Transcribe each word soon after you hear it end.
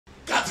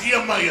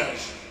4e mariage.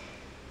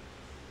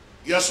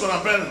 Il y a ce qu'on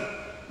appelle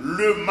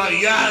le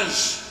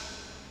mariage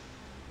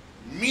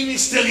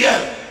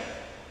ministériel.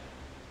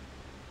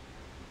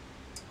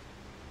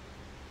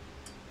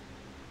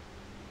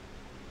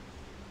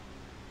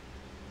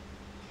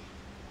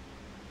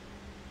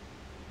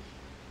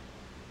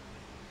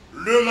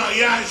 Le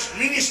mariage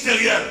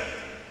ministériel.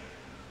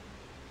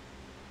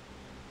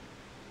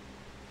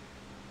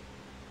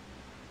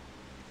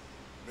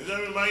 Mes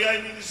amis, le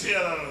mariage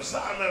ministériel,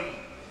 ça même,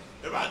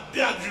 il va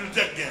des adultes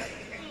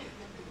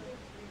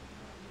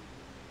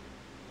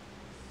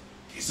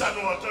qui ça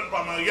nous entend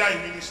par mariage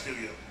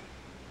ministériel.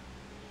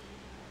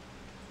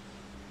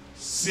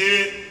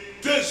 C'est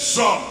deux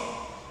hommes.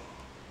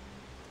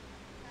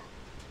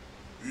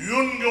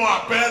 Une nous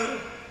appelle,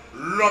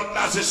 l'autre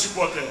là c'est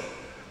supporter.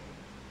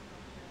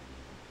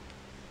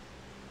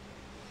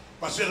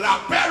 Parce que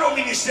l'appel au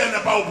ministère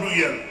n'est pas au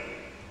pluriel.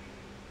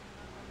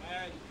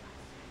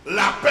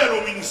 L'appel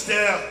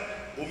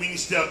au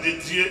ministère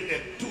dédié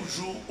est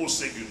toujours au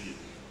singulier.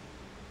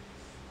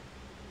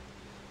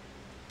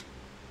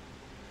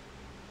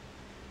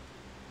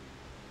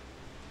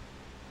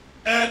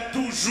 Est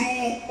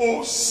toujours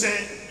au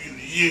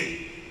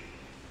singulier.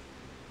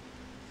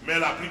 Mais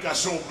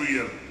l'application au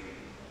pluriel.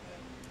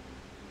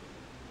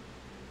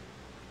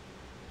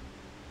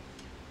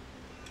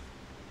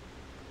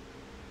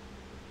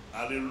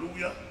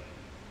 Alléluia.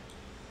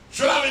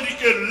 Cela veut dire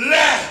que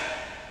l'air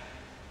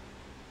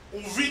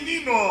ou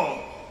vini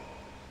non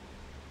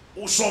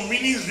ou son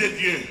ministre de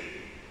Dieu,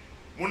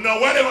 mon n'a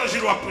pas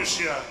l'évangile à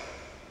prêcher,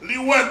 li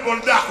ouais bon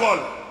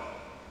d'accord.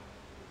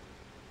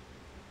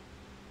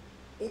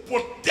 Ou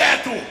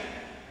peut-être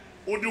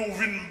ou de ou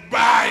vinn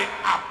bail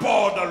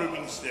apport dans le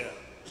ministère.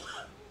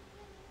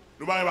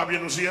 Nous va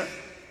bien aussi hein?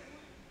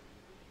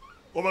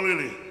 Comment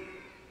le dit?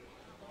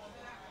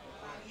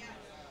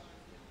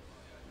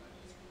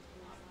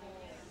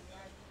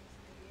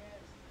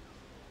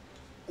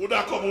 Ou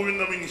d'accord pour venir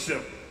dans le ministère?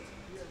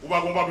 Ou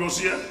pas qu'on va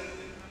aussi, hein?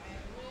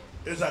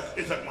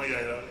 Exactement, il y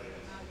a là.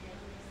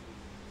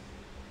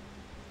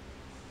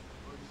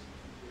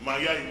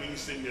 Mariage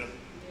ministériel.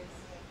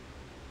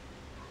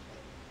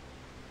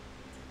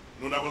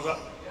 Nous d'accord ça?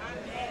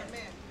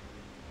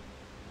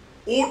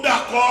 Ou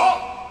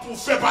d'accord pour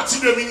faire partie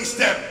du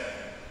ministère?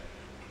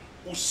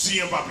 Ou si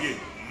un papier,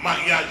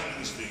 mariage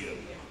ministériel.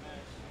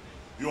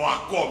 Il y a un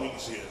accord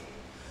ministériel.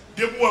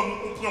 Depuis où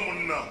on prend mon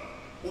nom.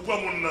 Ou pas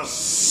mon nom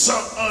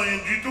sans rien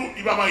du tout,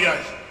 il va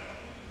mariage.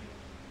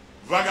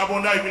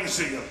 Vagabondage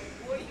ministériel.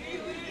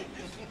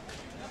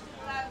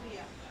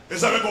 Et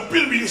ça veut qu'on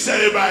pile ministère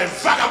et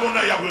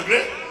vagabondage à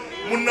régler.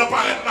 Mon nom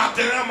paraît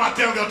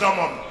matin dans ton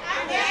monde.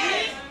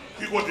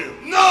 Qui côté?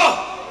 Non!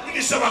 Le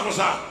ministère pas comme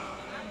ça.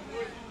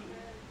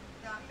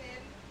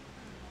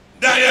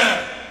 D'ailleurs,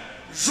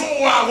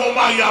 jour avant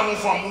mariage à mon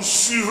femme, on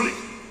suit.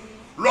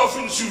 L'offre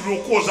une suivre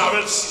le cause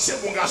avec si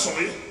c'est bon garçon.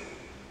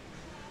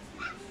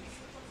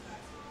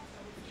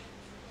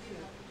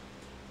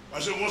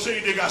 Parce que le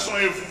conseil des garçons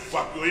et vous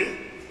vapoyez.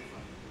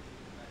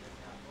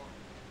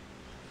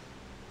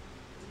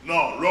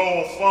 Non,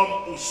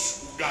 l'enfant ou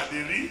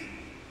gardez-lui,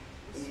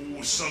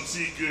 ou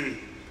senti que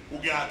vous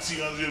avez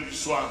attiré le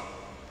soir.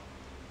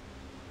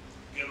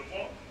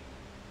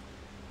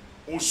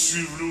 Ou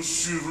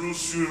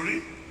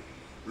suivez.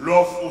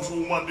 L'offre,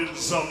 vous demandez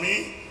les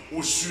amis,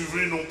 ou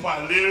suivez, nous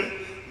parler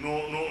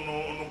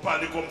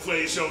comme frère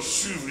et soeur,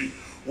 suivez.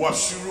 Ou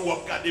suivez, ou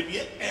regardez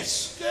bien,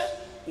 est-ce que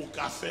vous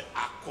avez fait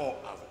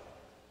accord avec?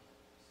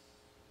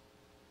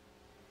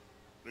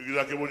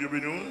 L'église que mon Dieu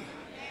béni.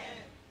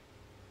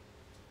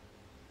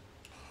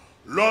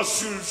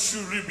 Lorsque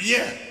suivez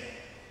bien,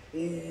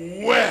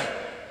 ouais,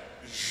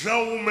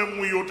 Jean ou même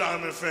où il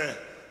a fait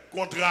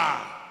contrat,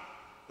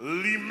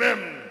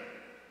 lui-même,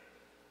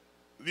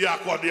 lui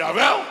accordé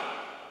avec vous,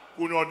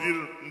 pour nous dire,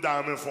 nous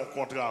avons fait un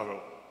contrat avec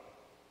vous.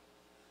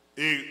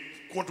 Et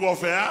contrat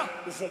offert,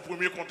 nous faisons un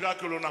premier contrat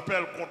que l'on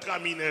appelle contrat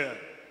mineur.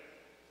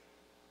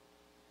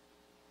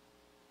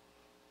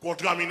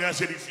 Contrat mineur,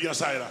 c'est les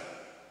fiançailles là.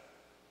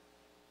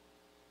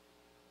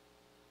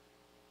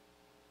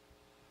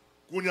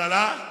 Qu'on y a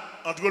là,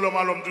 entre l'homme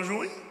et l'homme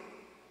toujours,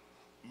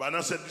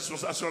 dans cette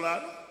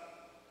dispensation-là,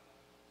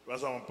 pas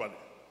ça, on va parler.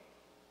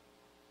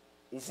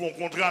 Ou font un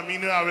contrat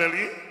mineur avec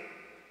lui,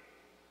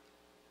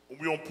 ou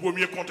bien un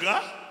premier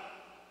contrat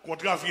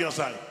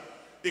fiançailles.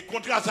 Et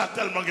contrat ça a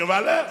tellement de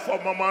valeur, il faut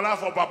maman là,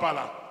 il faut papa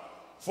là,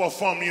 il faut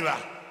famille là.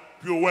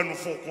 Puis ouais, nous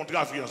faisons un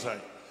contrat fiançailles.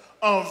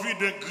 En vue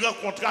d'un grand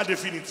contrat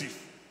définitif.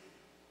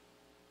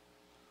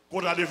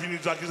 Contrat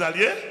définitif à qui ça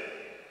lié?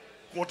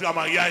 Contrat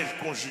mariage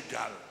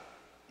conjugal.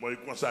 Moi,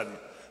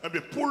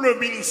 pour le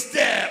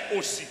ministère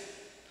aussi,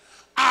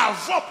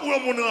 avant pour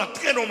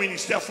entrer dans le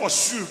ministère, il faut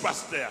suivre le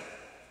pasteur.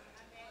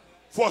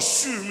 Il faut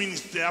suivre le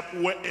ministère pour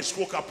voir est-ce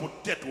qu'on a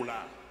pour tête ou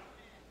là.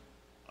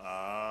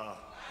 Ah.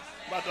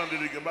 M'attendez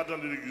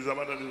l'église,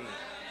 m'attendez.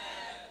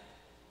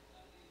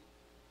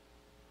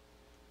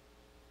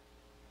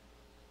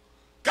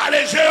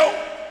 Calégéo.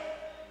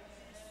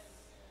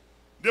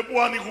 Depuis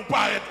qu'on vous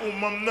paraît au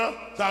moment,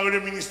 ça a le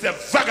ministère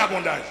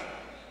vagabondage.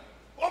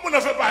 On on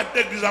ne fait pas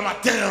d'église à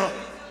matin,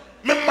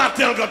 même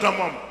matin quand on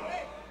même.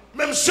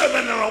 Même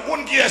semaine,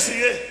 on qui est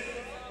essayé,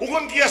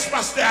 on qui est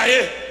pasteur,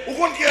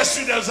 on qui est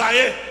fidèle,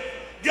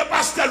 il y a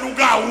pasteur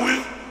Lougaou,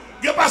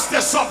 il y a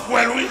pasteur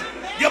Sampouel,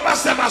 il y a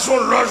pasteur Mason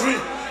Loge,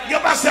 il y a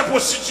pasteur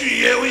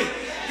prostitué,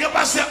 il y a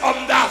pasteur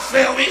homme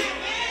d'affaires,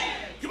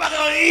 il n'y a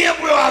rien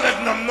pour avec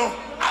nous, non.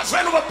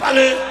 Afin nous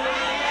parler.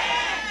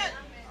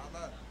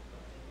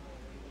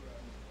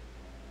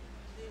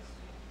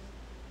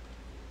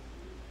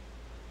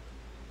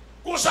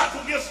 Comme ça,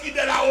 pour que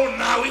fidèle à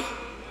on oui.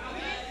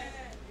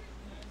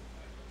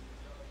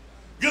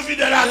 Que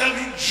fidèle à un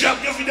diable,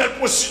 que fidèle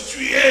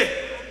prostitué.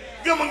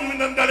 Que mon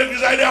vient dans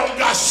l'église, il y a un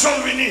garçon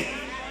venu.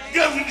 Que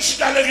vient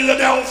dans l'église, il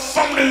y a une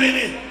femme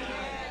venu.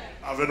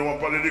 Avec nous, on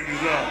parle de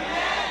l'église là.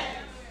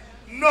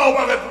 Non,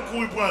 on va pour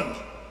courir prendre.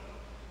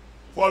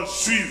 Il faut le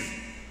suivre.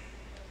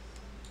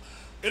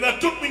 Et dans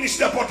tout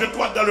ministère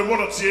porte-étoile dans le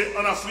monde entier,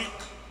 en Afrique,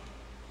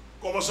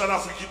 commence en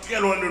Afrique, qui est très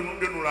loin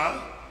de nous là.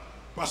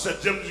 Pasteur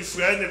James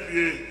Dufresne et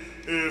puis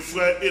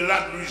frère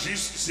Elad Louis,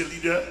 qui est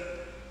leader.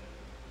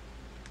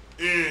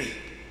 Et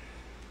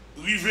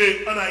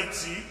arrivé en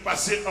Haïti,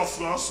 passé en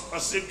France,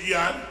 passé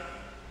Guyane,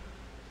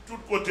 tout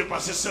côté,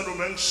 passé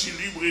Saint-Domingue,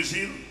 Chili,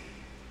 Brésil,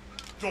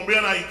 tombé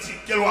en Haïti,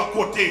 quel à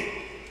côté,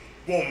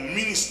 bon,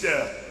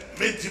 ministère,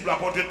 médible à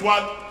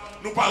porte-étoile,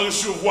 nous pas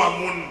recevoir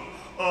mon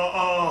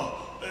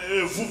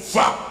vous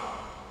va.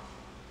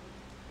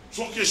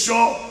 Son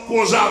question,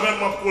 cause avec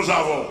moi, cause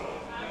avant.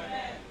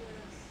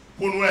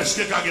 Pour nous, est-ce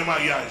qu'il y a un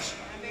mariage?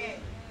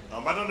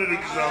 En bas de l'église,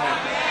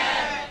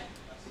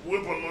 vous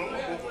répondez,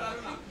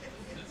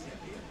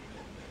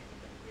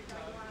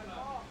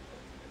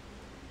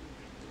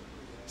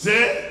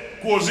 c'est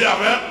causer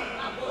avec.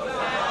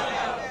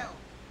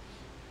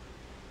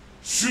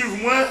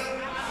 Suive-moi.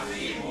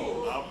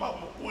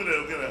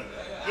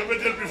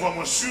 Répétez le plus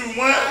fort.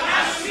 Suive-moi.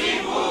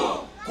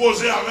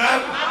 Causer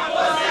avec.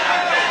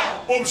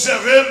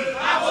 Observez.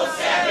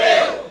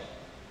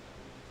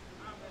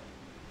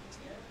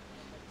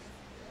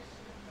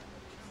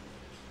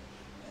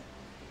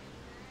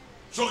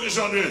 Son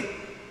question de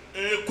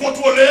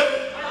contrôler.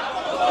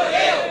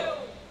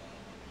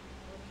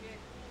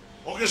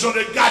 En question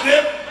de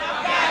garder.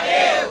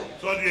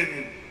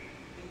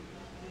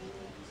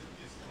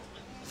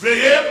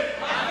 Veillez.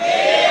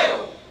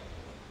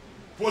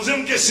 Posez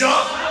une question.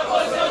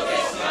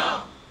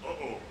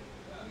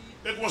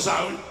 Et comme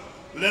ça, oui.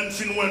 L'un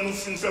fin nous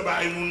fait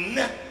bailler nous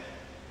net.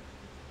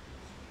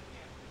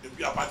 Et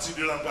puis à partir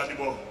de là, on va dire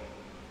bon.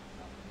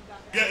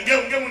 Il y a des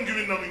gens qui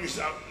viennent dans le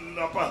ministère. Il y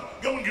a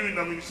des gens qui viennent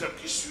dans le ministère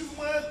qui suivent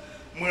moi.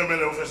 Moi, je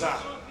fais ça.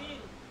 Il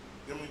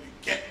y a des gens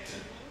qui quittent.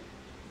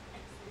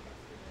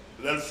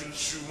 Là, le film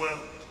suit moi.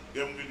 Il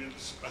y a des gens qui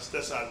disent,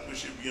 Pasteur, ça a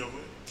prêché bien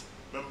vrai.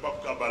 Même pas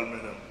pour cabal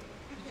maintenant.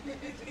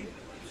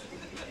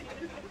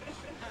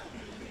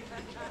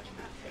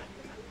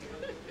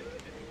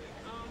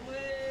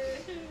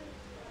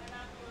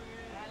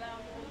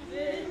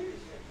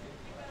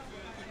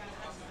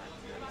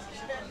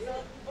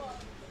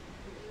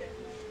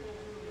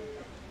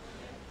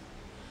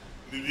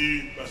 Il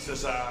dit, Pasteur,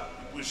 ça a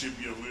prêché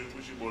bien vrai,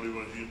 prêché bon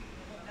l'évangile.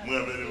 Moi,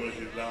 je vais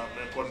l'évangile là,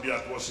 mais quand il y a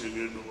trop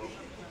sérieux,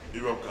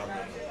 il va quand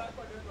même.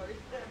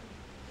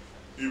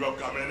 Il va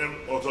quand même,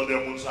 autour des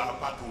gens, ça n'a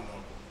pas tout.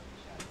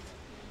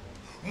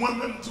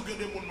 Moi-même, tout que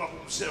des gens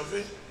m'ont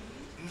observé,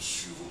 je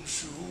suis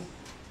vous,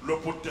 le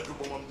peut-être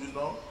que moi me dit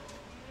non,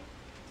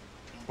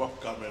 je ne vais pas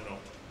quand même.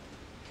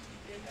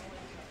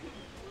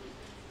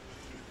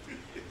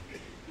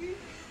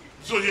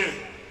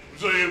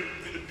 Vous avez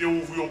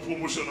déouvert une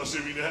promotion dans le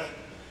séminaire,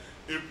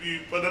 et puis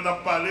pendant qu'on a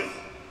parlé, et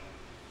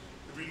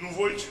puis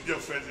nouveau étudiant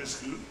fait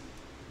inscrire,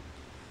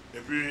 et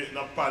puis on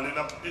a parlé, on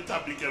a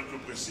établi quelques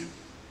principes,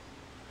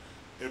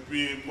 et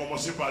puis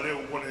commencé à parler,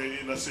 on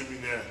est dans le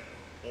séminaire,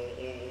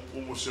 on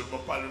promotionne, on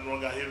parle de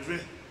langage élevé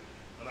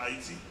en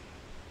Haïti.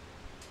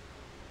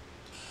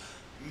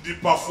 On dit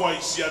parfois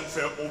ici, on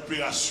fait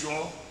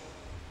opération,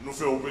 nous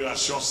faisons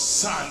opération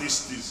sans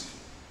anesthésie.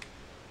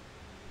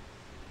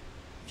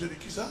 Je dis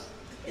qui ça?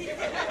 On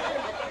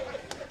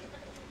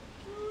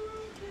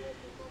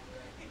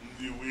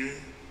dit oui,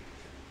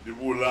 de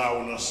vous là,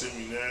 on a un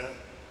séminaire,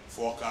 il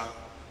faut qu'il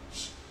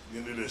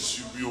y ait des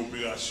subi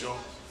opérations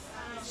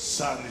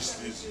sans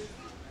anesthésie.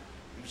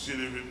 Je me suis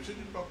levé, je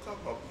dis pas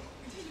capable.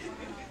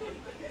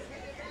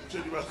 Je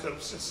dis parce que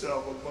c'est sincère,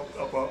 je ne suis pas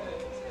capable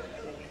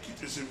pour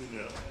quitter le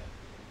séminaire.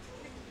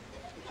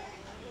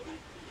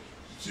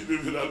 Je suis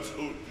levé là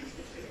aujourd'hui.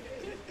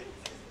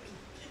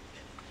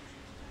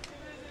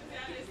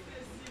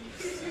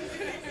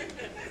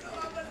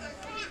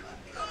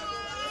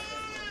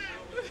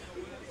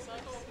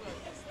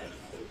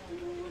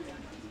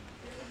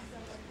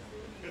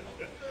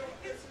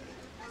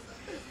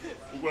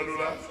 Pourquoi nous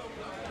là?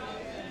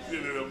 Je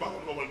ne sais pas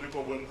comment tu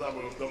comprends ça,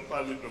 mais on ne parle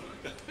pas de nous.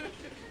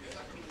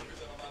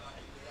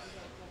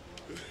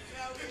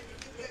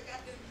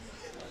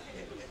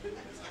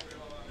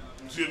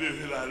 Monsieur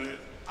levé là,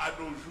 à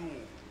nos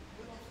jours,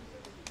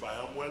 bah,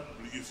 à moins,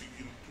 oublier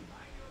figure tout.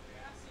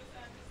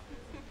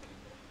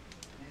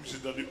 Monsieur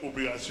dans des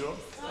opérations.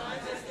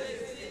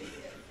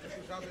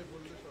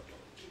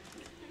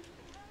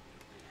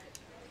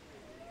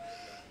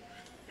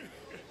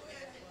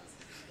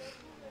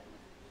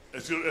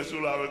 Est-ce que vous êtes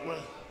là avec moi?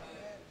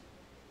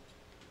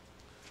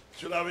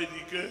 Je l'avais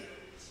dit que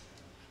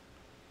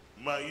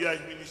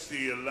mariage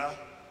ministériel là,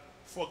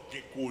 il faut qu'il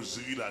y ait une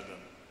causerie là-dedans.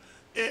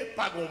 Et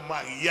pas un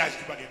mariage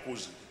qui pas une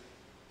causerie.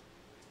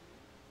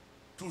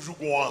 Toujours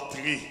qu'on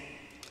entrée.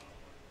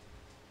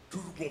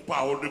 Toujours qu'on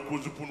parole de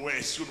cause pour nous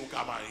est-ce que nous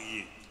sommes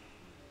mariés.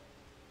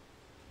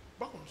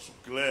 Pas comme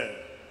c'est clair.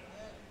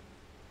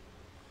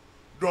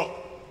 Donc,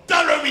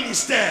 dans le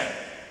ministère,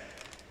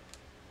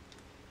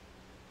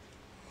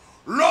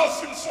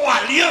 lorsqu'ils font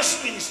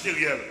alliance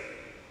ministérielle,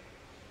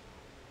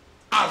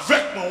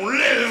 avec moi, on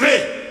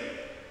lève,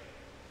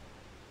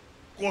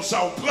 comme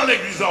ça, on prend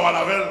l'église à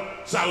la veille,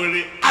 ça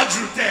relève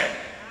adultère.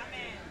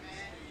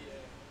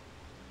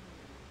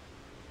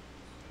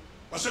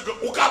 Parce que,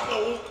 au cas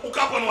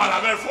où à la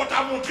veille, il faut te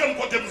montrer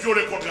qu'on te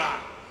violé le contrat.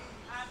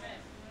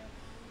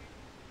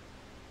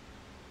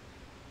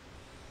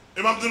 Et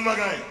je me dis,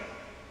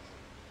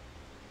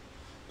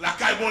 la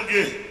caille bon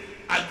Dieu,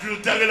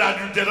 adultère et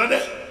l'adultère,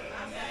 attendez?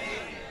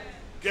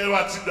 Quel est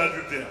le type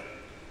d'adultère?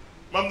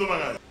 Je me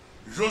dis,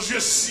 Josué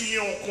signe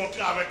un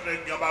contrat avec les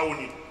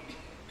Gabaonites.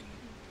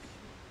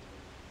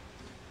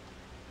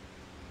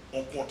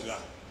 Un contrat.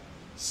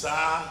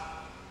 Ça,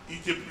 il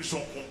était plus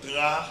un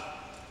contrat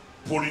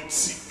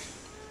politique,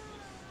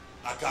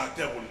 à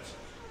caractère politique.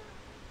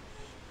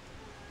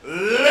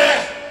 Les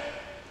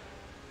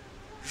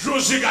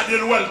Josué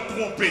Gadelouel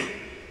trompé.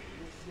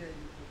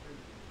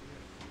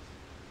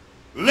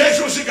 Les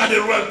Josué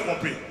Gadelouel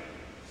trompé.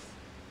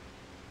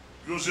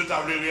 Josué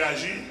t'a voulu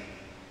réagir.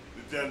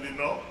 Il a dit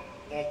non,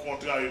 on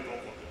contrat et ton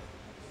contrat.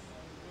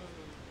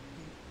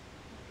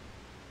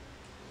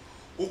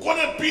 Vous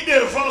connaissez plus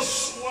devant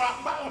soit,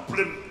 pas en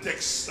plein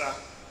texte ça,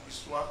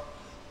 histoire.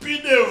 Puis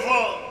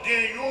devant, il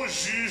y a un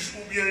juge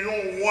ou bien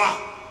un roi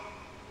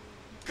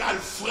qui a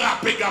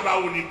frappé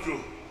Gabaonite.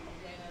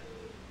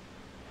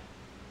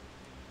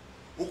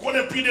 Vous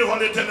connaissez plus devant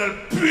l'Éternel,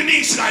 punit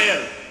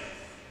Israël.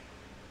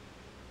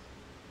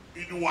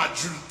 Il nous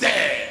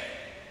adultère.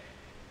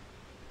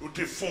 Nous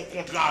te font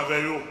contrat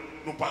avec eux,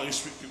 nous pas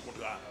respecter le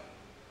contrat.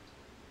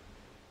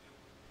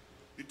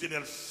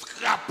 L'Éternel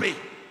frappé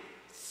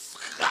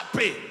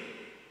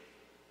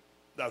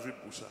David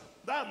pour ça.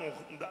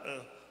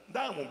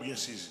 Dans mon bien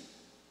saisi.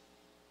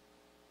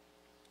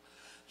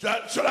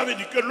 Cela veut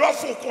dire que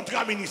lorsqu'on fait un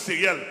contrat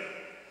ministériel,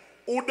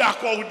 ou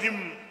d'accord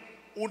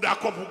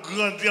pour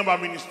grandir dans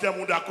le ministère,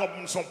 ou d'accord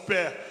pour son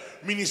père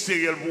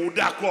ministériel, ou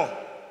d'accord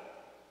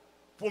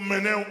pour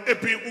mener, et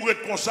puis ou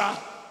être comme ça,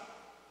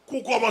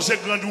 pour commencer à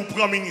grandir ou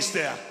prendre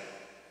ministère.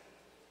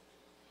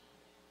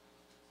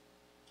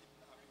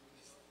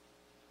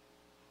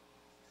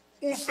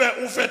 Ou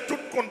fait tout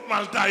compte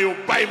maltaille, ou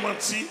bail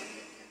menti,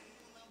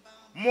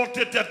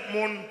 monter tête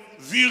monde,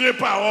 virer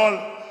parole,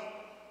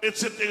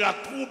 etc.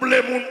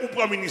 Troubler monde ou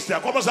prendre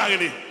ministère. Comment ça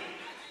relève?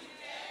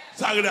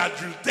 Ça relève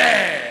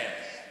adultère.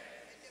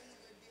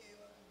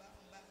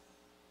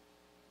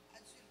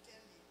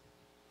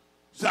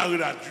 Ça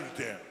relève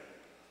adultère.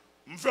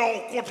 Je fais un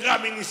contrat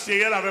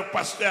ministériel avec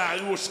Pasteur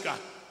Arioska.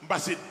 Je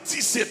passe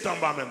 17 ans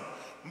même.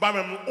 Je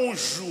même un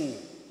jour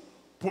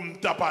pour me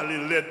parler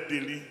l'aide de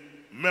lui,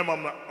 même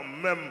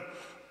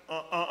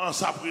en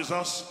sa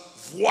présence,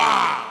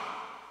 voir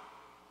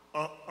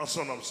en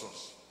son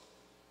absence.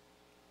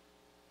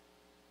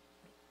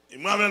 Et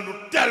moi-même,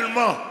 nous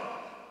tellement,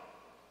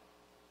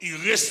 il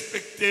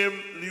respectait,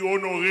 il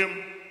honorait,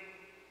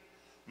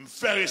 me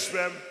fait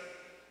respect,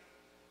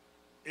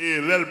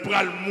 et l'elle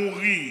pral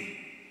mourir,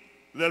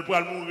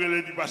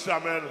 il dit, Pasteur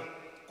Amel,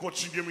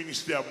 continue le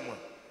ministère pour moi.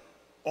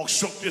 On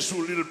sortait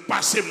sur l'île,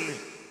 passez moi.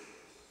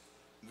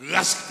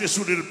 Grâce qui était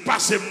sur l'île,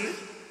 passez moi,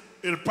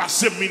 et le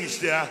passé le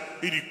ministère,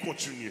 il dit,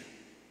 continue.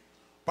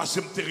 Parce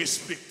que je t'ai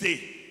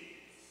respecté.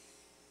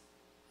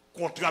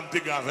 Contrat de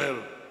Gavel.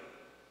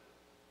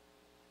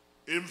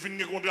 Et je finis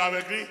le contrat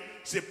avec lui,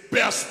 c'est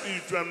père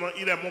spirituellement,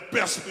 il est mon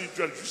père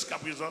spirituel jusqu'à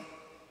présent.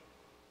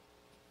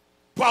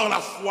 Par la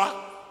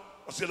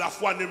foi, parce que la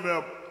foi ne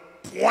meurt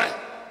point.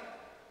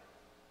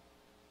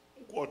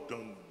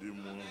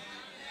 Attendez-moi.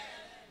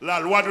 La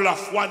loi de la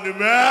foi ne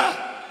meurt,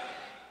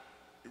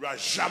 il ne va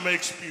jamais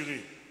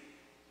expirer.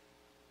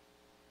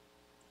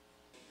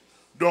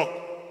 Donc,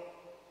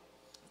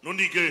 nous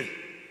disons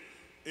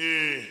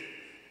que,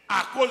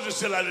 à cause de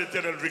cela,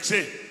 l'Éternel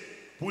vexé,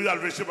 pour il a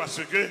vexé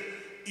parce que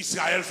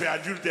Israël fait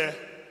adultère.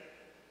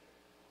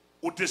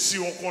 Ou te si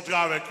on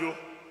contrat avec eux,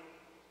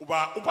 ou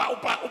pas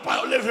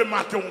lever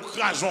matin, on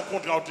crase un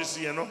contrat ou te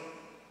si, non?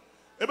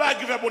 Et bien,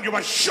 qui fait bon Dieu,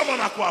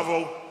 jamais en quoi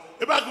avant.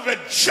 Et bien, qui fait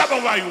jamais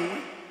en vaillou,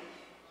 oui.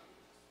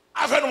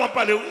 Avec nous, on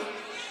parle, oui.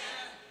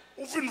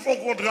 On fait un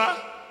contrat,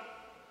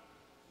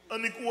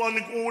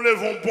 on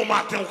lève un bon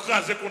matin, on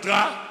crase le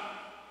contrat.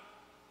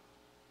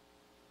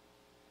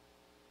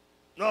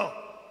 Non.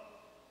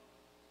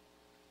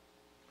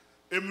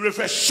 Et me le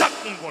fait chaque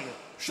monde connaît.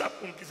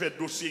 Chaque monde qui fait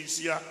dossier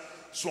ici a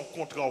son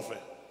contrat offert.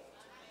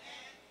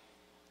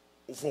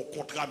 Ou font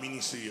contrat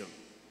ministériel.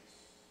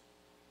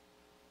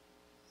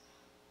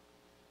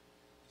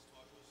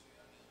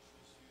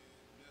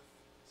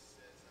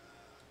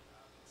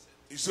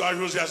 Histoire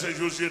Josué, c'est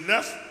Josué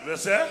 9,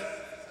 verset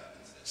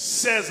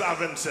 16 à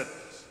 27.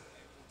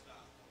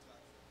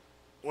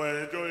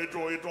 Ouais,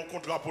 et ton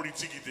contrat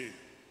politique était.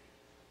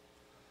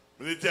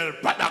 Vous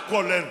n'êtes pas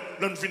d'accord,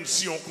 l'on finit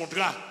si on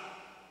contrat.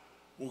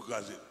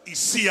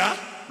 Ici,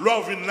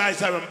 l'on vient là, ils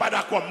ne sont pas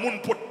d'accord,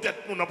 moun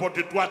peut-être, nous n'importe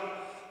droite,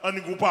 on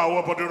n'y pas,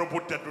 on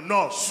peut-être.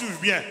 Non, suivez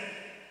bien.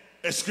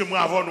 Est-ce que moi,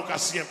 avant, nous avons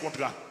signé un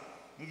contrat?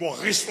 Nous avons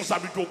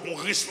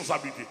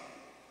responsabilité.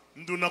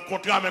 Nous avons un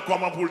contrat, mais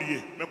comment pour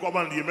lier? Mais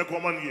comment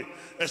lier?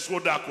 Est-ce que vous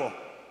êtes d'accord?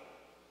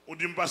 On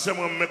dit, pas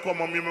seulement, mais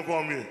comment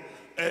mieux?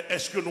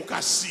 Est-ce que nous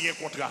avons signé un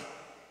contrat?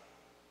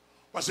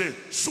 Parce que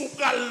sous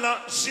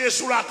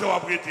la terre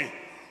à prêter,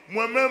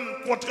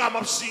 moi-même, contrat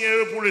m'a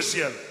signé pour le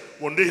ciel.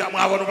 Bon, déjà,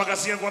 moi, avant, nous n'avons pas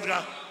signé un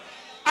contrat.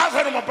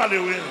 Avant, nous m'en parler,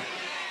 oui.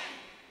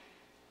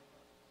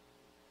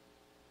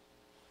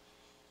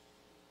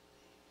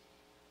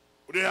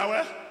 Vous dites, ah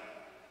ouais?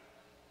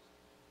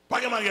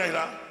 Pas de mariage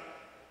là.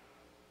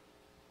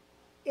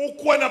 Ou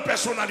quoi dans la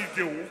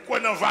personnalité, ou quoi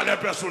dans la valeur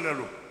personnelle.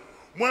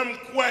 Moi, je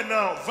crois dans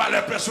la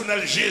valeur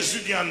personnelle Jésus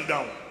qui est en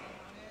dedans.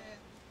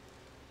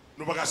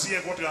 Nous n'avons pas signé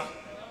un contrat.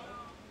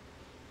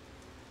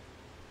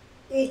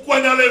 Ou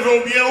quoi dans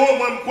lever bien haut,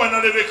 moi, je crois dans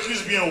lever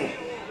Christ bien haut.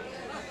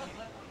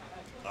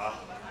 Ah.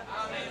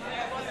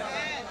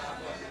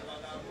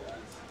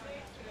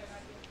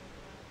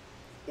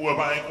 Ou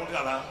pas un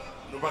contrat là.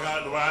 Nous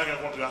n'avons pas un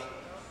contrat.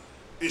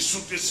 Et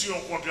sous si on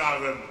contrat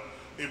avec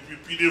et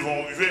puis ils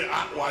vont arriver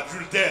au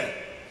adultère.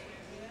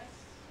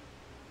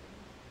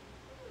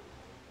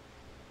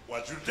 Ou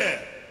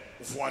adultère.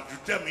 Ou font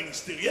adultère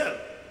ministériel.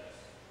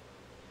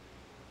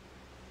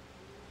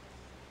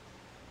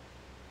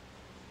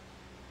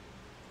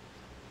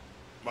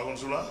 Par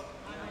contre, là?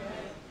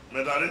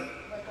 Mais allez?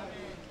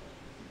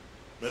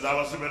 Mais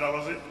avancez.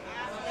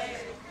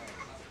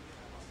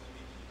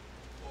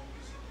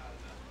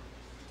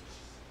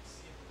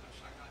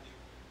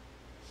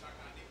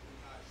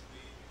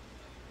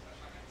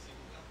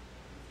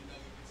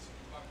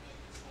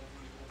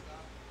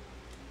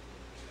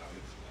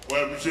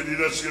 Ouais, monsieur dit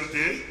la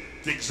sûreté,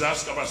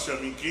 Texas, Pasteur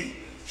Mickey,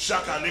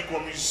 chaque année,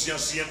 comme musicien,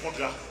 signe un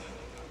contrat.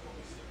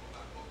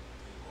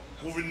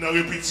 Pour venir dans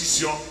la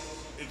répétition,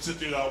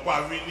 etc. On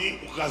pas venir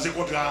pour craser le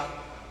contrat.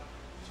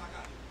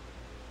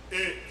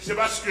 Et c'est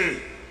parce que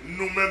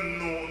nous-mêmes,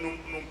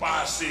 nous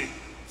pas assez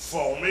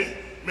formés,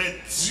 mais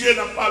Dieu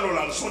n'a pas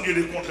là, son Dieu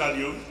de contrat.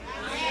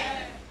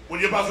 On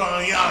ne peut pas faire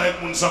rien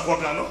avec nous sans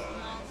contrat, non?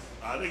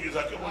 Allez,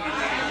 exactement.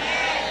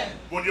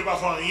 On ne peut pas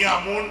faire rien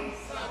avec nous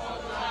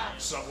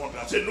sans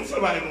contrat. C'est nous faisons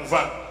nous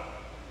va.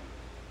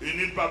 Et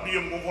nous ne pas oublier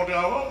mon contrat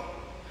avant.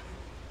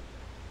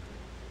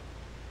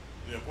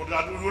 Le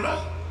contrat toujours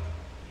là?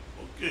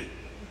 Ok.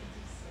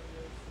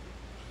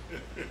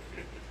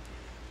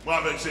 Moi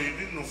avec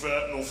Céline, nous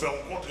faisons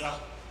un contrat.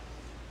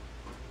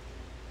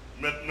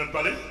 Maintenant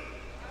parler?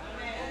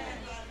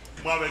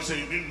 Moi avec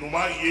Céline, nous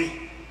marions.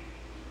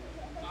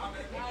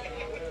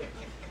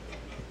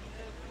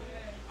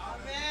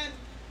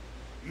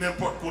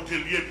 N'importe côté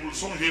lié pour le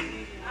songer.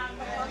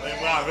 Et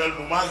moi avec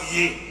nous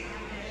marier.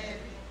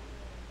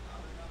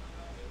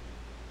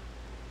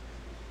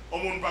 On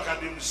ne peut pas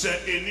dire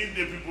c'est Enid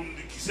depuis pour me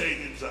dire qui c'est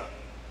Enid ça.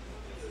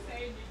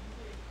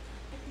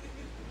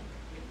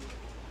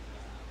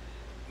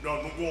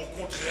 Non, nous avons un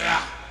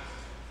contrat.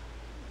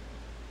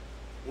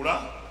 Voilà.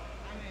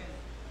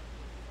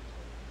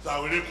 Ça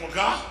veut dire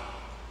contrat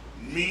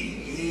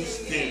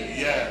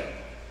ministériel.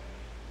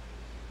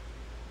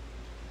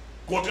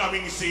 Contrat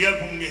ministériel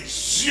pour mes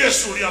yeux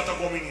sur lui en tant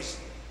que ministre.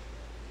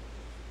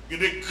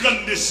 Il y a des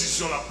grandes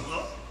décisions à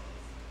prendre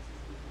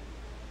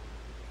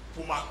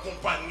pour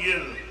m'accompagner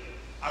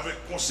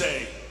avec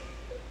conseil,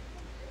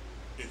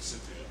 etc.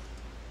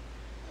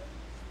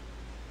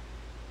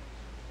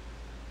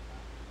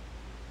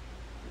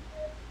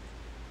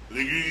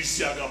 L'église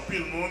ici a grand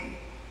pile monde,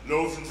 là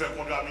où vous faites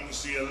contrat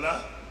ministériel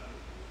là,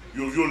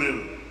 ils ont violé.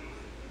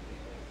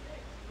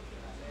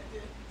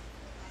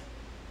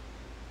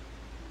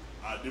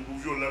 Ah, des pour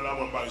violer là, moi,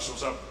 je ne suis pas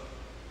responsable.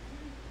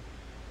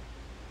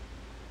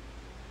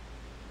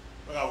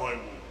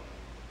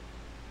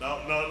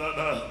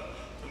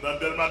 Dans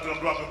Delmas, il y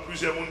a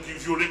plusieurs personnes qui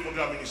violent le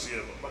contrat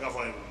ministériel.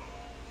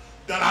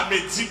 Dans la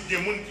médic, il y a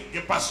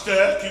des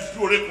pasteurs qui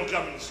violent le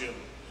contrat ministériel.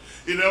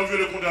 Et là, on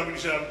viole le contrat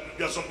ministériel.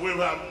 Il y a son problème,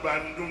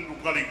 nous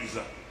prendre l'église.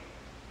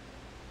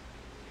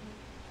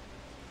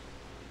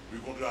 Le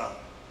contrat,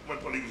 moi,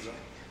 je prends l'église.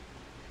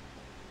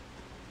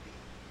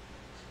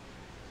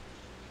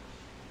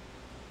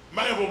 Il y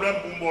a un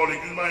problème pour moi,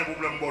 l'église, il y a un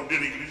problème pour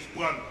l'église.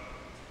 Prendre.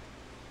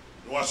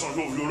 Nous avons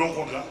changé au violon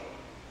contrat.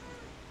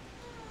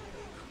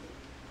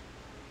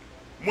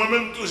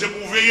 Moi-même, j'ai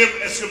pour veiller,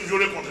 est-ce que je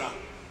viole le contrat?